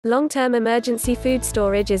Long-term emergency food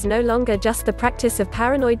storage is no longer just the practice of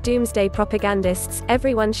paranoid doomsday propagandists,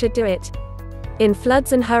 everyone should do it. In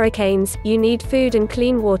floods and hurricanes, you need food and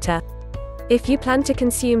clean water. If you plan to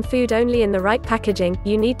consume food only in the right packaging,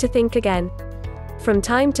 you need to think again. From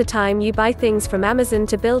time to time you buy things from Amazon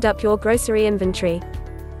to build up your grocery inventory.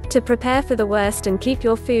 To prepare for the worst and keep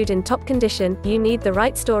your food in top condition, you need the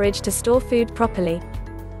right storage to store food properly.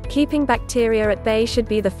 Keeping bacteria at bay should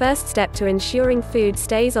be the first step to ensuring food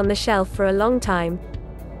stays on the shelf for a long time.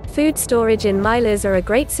 Food storage in Mylars are a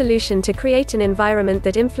great solution to create an environment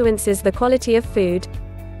that influences the quality of food.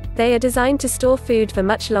 They are designed to store food for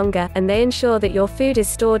much longer, and they ensure that your food is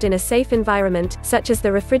stored in a safe environment, such as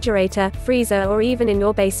the refrigerator, freezer, or even in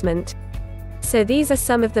your basement. So these are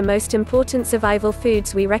some of the most important survival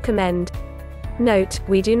foods we recommend. Note,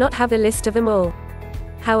 we do not have a list of them all.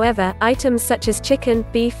 However, items such as chicken,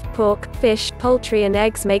 beef, pork, fish, poultry and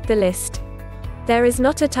eggs make the list. There is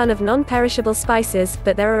not a ton of non-perishable spices,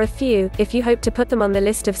 but there are a few, if you hope to put them on the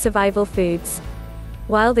list of survival foods.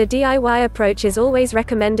 While the DIY approach is always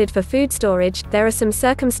recommended for food storage, there are some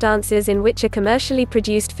circumstances in which a commercially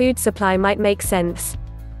produced food supply might make sense.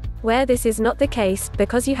 Where this is not the case,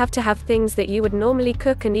 because you have to have things that you would normally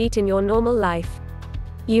cook and eat in your normal life.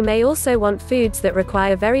 You may also want foods that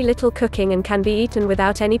require very little cooking and can be eaten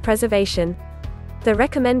without any preservation. The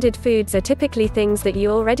recommended foods are typically things that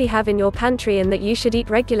you already have in your pantry and that you should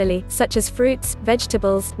eat regularly, such as fruits,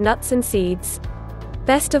 vegetables, nuts and seeds.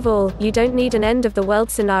 Best of all, you don't need an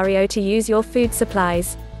end-of-the-world scenario to use your food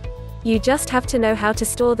supplies. You just have to know how to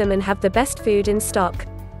store them and have the best food in stock.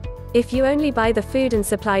 If you only buy the food and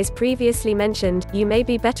supplies previously mentioned, you may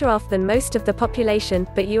be better off than most of the population,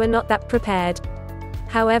 but you are not that prepared.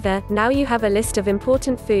 However, now you have a list of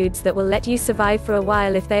important foods that will let you survive for a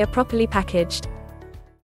while if they are properly packaged.